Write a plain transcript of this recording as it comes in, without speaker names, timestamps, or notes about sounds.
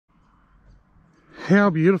How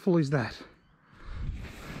beautiful is that?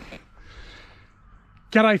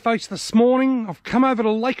 G'day folks, this morning I've come over to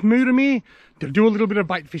Lake Moodemere to do a little bit of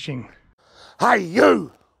bait fishing. Hey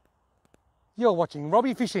you! You're watching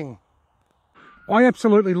Robbie Fishing. I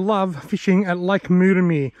absolutely love fishing at Lake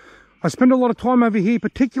Moodemere. I spend a lot of time over here,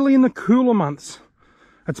 particularly in the cooler months.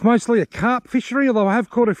 It's mostly a carp fishery, although I have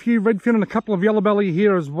caught a few redfin and a couple of yallowbelly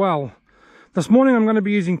here as well. This morning I'm going to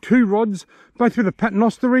be using two rods, both with a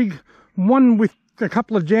paternoster rig, one with a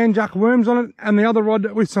couple of janjuck worms on it and the other rod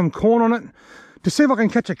with some corn on it, to see if I can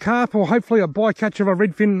catch a carp or hopefully a bycatch of a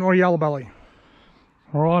redfin or a yallowbelly.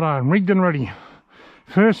 Righto, I'm rigged and ready.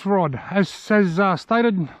 First rod, as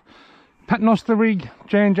stated, paternoster rig,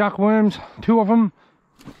 janjuck worms, two of them,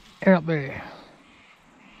 out there.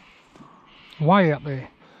 Way out there.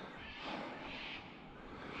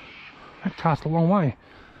 That cast a long way.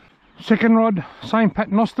 Second rod, same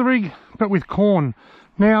paternoster rig, but with corn.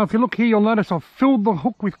 Now, if you look here, you'll notice I've filled the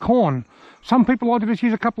hook with corn. Some people like to just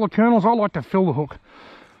use a couple of kernels. I like to fill the hook.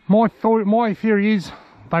 My theory is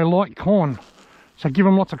they like corn, so give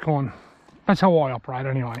them lots of corn. That's how I operate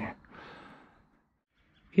anyway.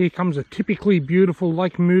 Here comes a typically beautiful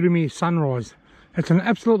Lake Moodemere sunrise. It's an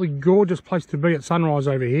absolutely gorgeous place to be at sunrise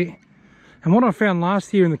over here. And what I found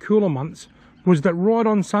last year in the cooler months was that right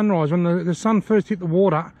on sunrise, when the sun first hit the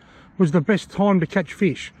water, was the best time to catch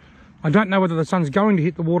fish. I don't know whether the sun's going to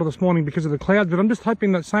hit the water this morning because of the clouds, but I'm just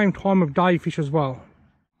hoping that same time of day fish as well.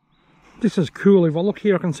 This is cool. If I look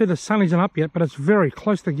here, I can see the sun isn't up yet, but it's very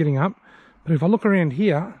close to getting up. But if I look around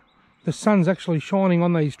here, the sun's actually shining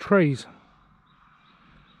on these trees.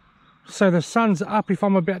 So the sun's up if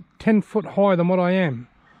I'm about 10 foot higher than what I am.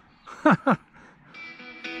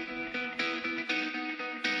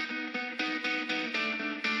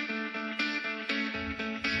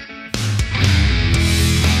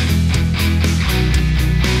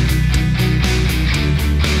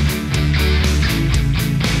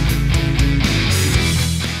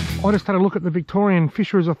 I just had a look at the Victorian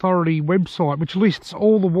Fisheries Authority website, which lists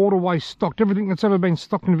all the waterways stocked, everything that's ever been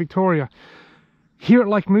stocked in Victoria. Here at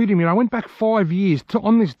Lake Moodemere, I went back 5 years to,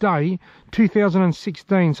 on this day,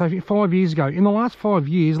 2016, so 5 years ago. In the last 5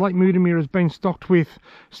 years, Lake Moodemere has been stocked with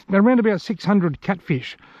around about 600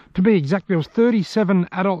 catfish. To be exact, there was 37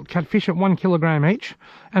 adult catfish at 1 kilogram each,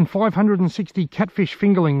 and 560 catfish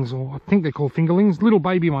fingerlings, or I think they're called fingerlings, little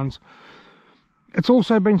baby ones. It's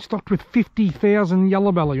also been stocked with 50,000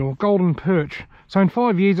 yallowbelly or golden perch. So in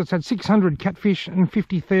 5 years it's had 600 catfish and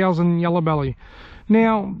 50,000 yallowbelly.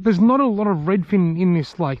 Now, there's not a lot of redfin in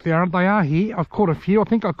this lake. They are here. I've caught a few. I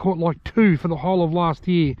think I caught like 2 for the whole of last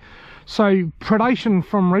year. So predation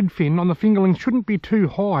from redfin on the fingerlings shouldn't be too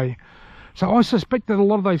high. So I suspect that a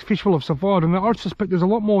lot of those fish will have survived, and I suspect there's a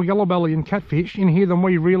lot more yallowbelly and catfish in here than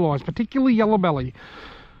we realise, particularly yallowbelly.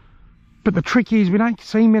 But the trick is we don't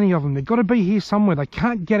see many of them. They've got to be here somewhere. They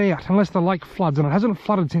can't get out unless the lake floods, and it hasn't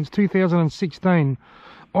flooded since 2016.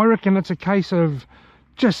 I reckon it's a case of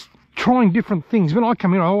just trying different things. When I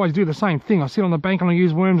come here, I always do the same thing. I sit on the bank and I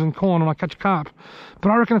use worms and corn and I catch carp.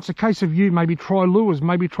 But I reckon it's a case of you maybe try lures,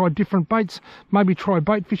 maybe try different baits, maybe try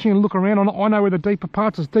bait fishing and look around. I know where the deeper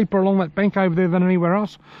parts is, deeper along that bank over there than anywhere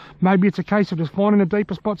else. Maybe it's a case of just finding the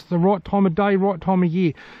deeper spots at the right time of day, right time of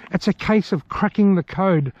year. It's a case of cracking the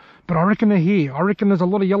code. But I reckon they're here. I reckon there's a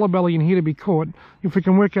lot of yellowbelly in here to be caught if we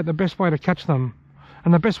can work out the best way to catch them.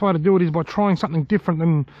 And the best way to do it is by trying something different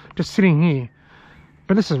than just sitting here.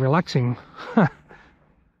 But this is relaxing.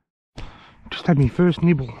 Just had my first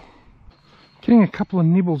nibble. Getting a couple of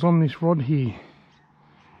nibbles on this rod here.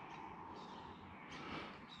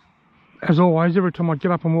 As always, every time I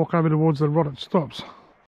get up and walk over towards the rod, it stops.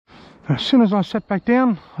 As soon as I sat back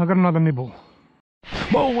down, I got another nibble.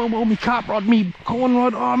 Whoa, me carp rod, me corn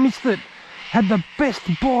rod, oh, I missed it. Had the best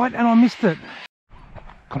bite and I missed it.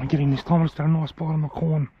 Gotta get him this time. I just had a nice bite on the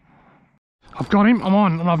corn. I've got him, I'm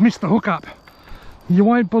on, and I've missed the hook up. You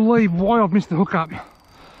won't believe why I've missed the hook up.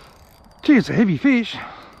 Gee, it's a heavy fish.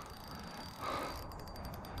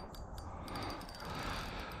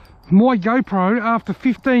 My GoPro, after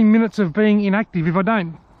 15 minutes of being inactive, if I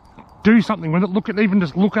don't do something with it, even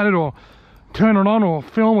just look at it or turn it on or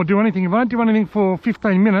film or do anything, if I don't do anything for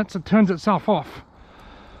 15 minutes, it turns itself off.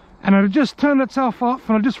 And it just turned itself off,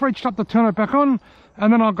 and I just reached up to turn it back on,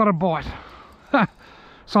 and then I got a bite.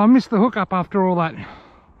 So I missed the hook up after all that.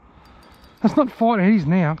 It's not fighting, it is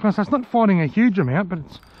now, because it's not fighting a huge amount, but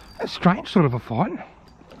it's a strange sort of a fight.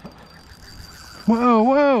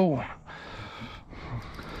 Whoa.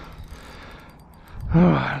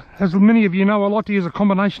 As many of you know, I like to use a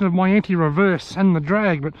combination of my anti-reverse and the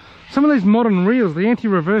drag, but some of these modern reels, the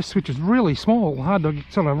anti-reverse switch is really small, hard to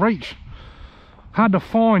sort of reach, hard to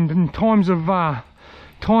find in times of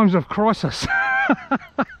times of crisis.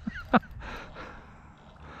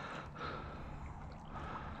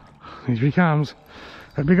 Here he comes,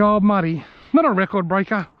 a big old muddy. Not a record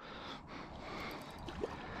breaker.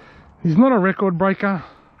 He's not a record breaker,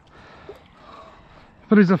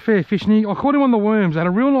 but he's a fair fish. And I caught him on the worms. I had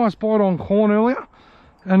a real nice bite on corn earlier,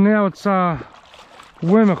 and now it's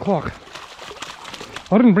worm o'clock.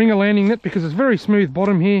 I didn't bring a landing net because it's very smooth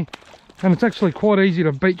bottom here, and it's actually quite easy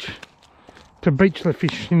to beach the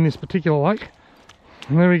fish in this particular lake.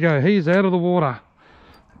 And there we go. He's out of the water.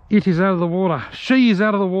 It is out of the water. She is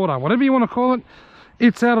out of the water. Whatever you want to call it,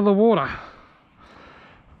 it's out of the water.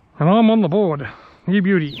 And I'm on the board. You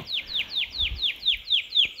beauty.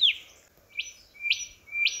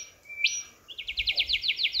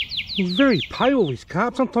 He's very pale, this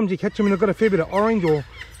carp. Sometimes you catch him and they've got a fair bit of orange or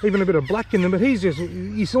even a bit of black in them, but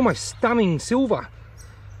he's almost stunning silver.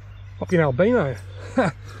 Like an albino.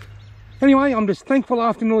 Anyway, I'm just thankful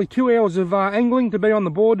after nearly 2 hours of angling to be on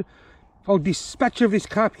the board. I'll dispatch of this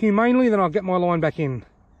carp humanely, then I'll get my line back in.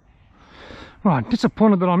 Right,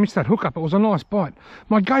 disappointed that I missed that hookup. It was a nice bite.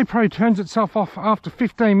 My GoPro turns itself off after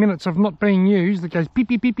 15 minutes of not being used. It goes beep,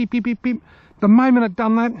 beep, beep, beep, beep, beep, beep. The moment it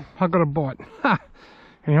done that, I got a bite.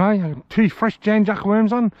 Anyway, 2 fresh janjuck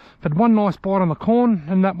worms on. Had one nice bite on the corn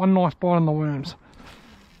and that one nice bite on the worms.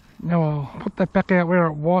 Now I'll put that back out where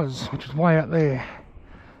it was, which is way out there.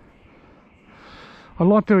 I'd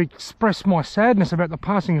like to express my sadness about the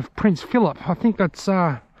passing of Prince Philip. I think that's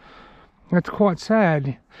quite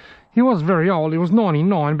sad. He was very old, he was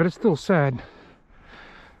 99, but it's still sad.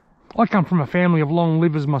 I come from a family of long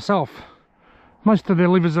livers myself. Most of their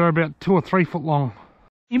livers are about 2 or 3 foot long.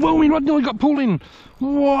 Whoa, my rod nearly got pulled in.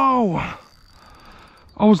 Whoa!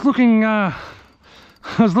 I was looking at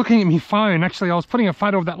my phone. Actually, I was putting a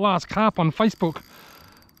photo of that last carp on Facebook.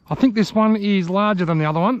 I think this one is larger than the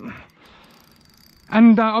other one.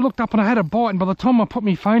 And I looked up and I had a bite, and by the time I put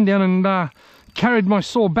my phone down and carried my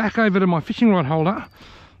saw back over to my fishing rod holder,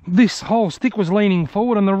 this whole stick was leaning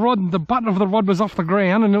forward and the butt of the rod was off the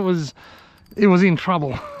ground, and it was in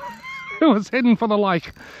trouble. It was heading for the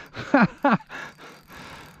lake.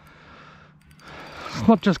 It's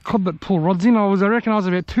not just cod that pull rods in. I reckon I was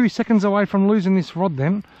about 2 seconds away from losing this rod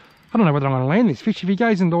then. I don't know whether I'm going to land this fish. If he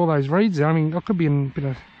goes into all those reeds there, I mean, I could be in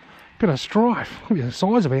a bit of strife. Could be the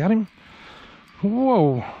size about him.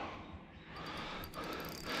 Whoa.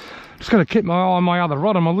 Just got to keep my eye on my other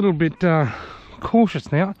rod. I'm a little bit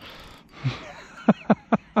cautious now.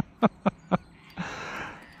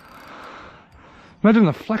 Imagine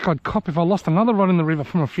the flack I'd cop if I lost another rod in the river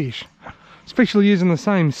from a fish. Especially using the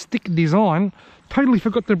same stick design. Totally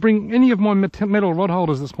forgot to bring any of my metal rod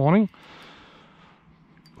holders this morning.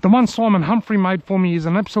 The one Simon Humphrey made for me is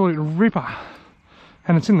an absolute ripper.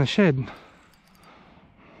 And it's in the shed.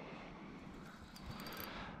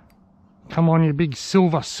 Come on, you big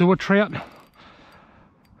silver sewer trout.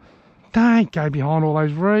 Don't go behind all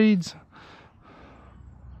those reeds.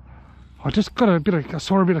 I just got I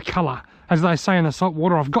saw a bit of colour. As they say in the salt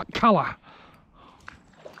water, I've got colour.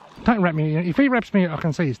 Don't wrap me. If he wraps me, I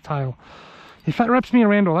can see his tail. If that wraps me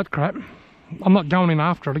around all that crap, I'm not going in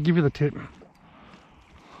after it. I'll give you the tip.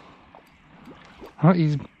 Oh,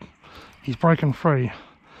 he's broken free.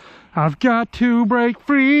 I've got to break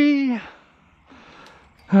free.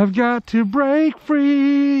 I've got to break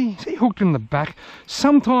free. See, hooked in the back.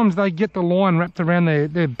 Sometimes they get the line wrapped around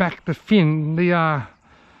their back, the fin.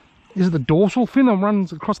 Is it the dorsal fin that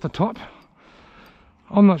runs across the top?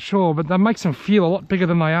 I'm not sure, but that makes them feel a lot bigger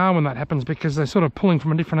than they are when that happens, because they're sort of pulling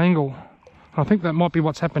from a different angle. I think that might be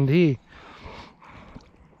what's happened here.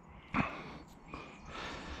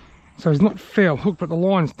 So he's not foul hooked, but the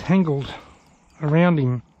line's tangled around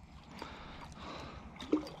him.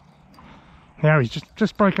 Now he's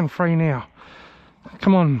just broken free now.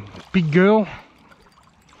 Come on, big girl,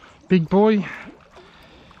 big boy,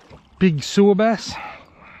 big sewer bass.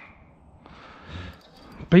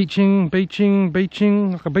 Beaching, beaching,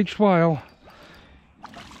 beaching, like a beached whale.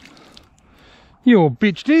 You're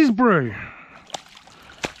beached is brew.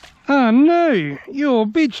 Oh no, you're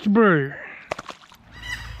beached brew.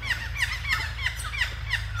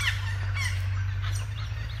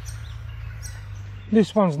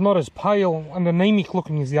 This one's not as pale and anemic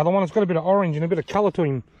looking as the other one. It's got a bit of orange and a bit of colour to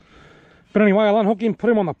him. But anyway, I'll unhook him, put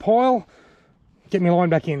him on the pile, get my line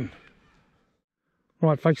back in.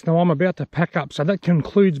 Right folks, now I'm about to pack up, so that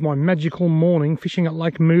concludes my magical morning fishing at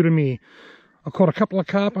Lake Moodemere. I caught a couple of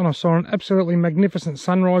carp and I saw an absolutely magnificent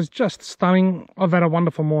sunrise, just stunning. I've had a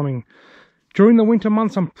wonderful morning. During the winter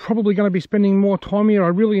months, I'm probably going to be spending more time here. I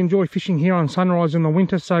really enjoy fishing here on Sunrise in the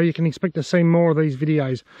winter, so you can expect to see more of these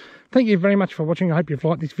videos. Thank you very much for watching. I hope you've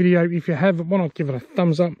liked this video. If you have, why not give it a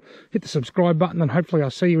thumbs up, hit the subscribe button, and hopefully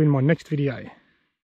I'll see you in my next video.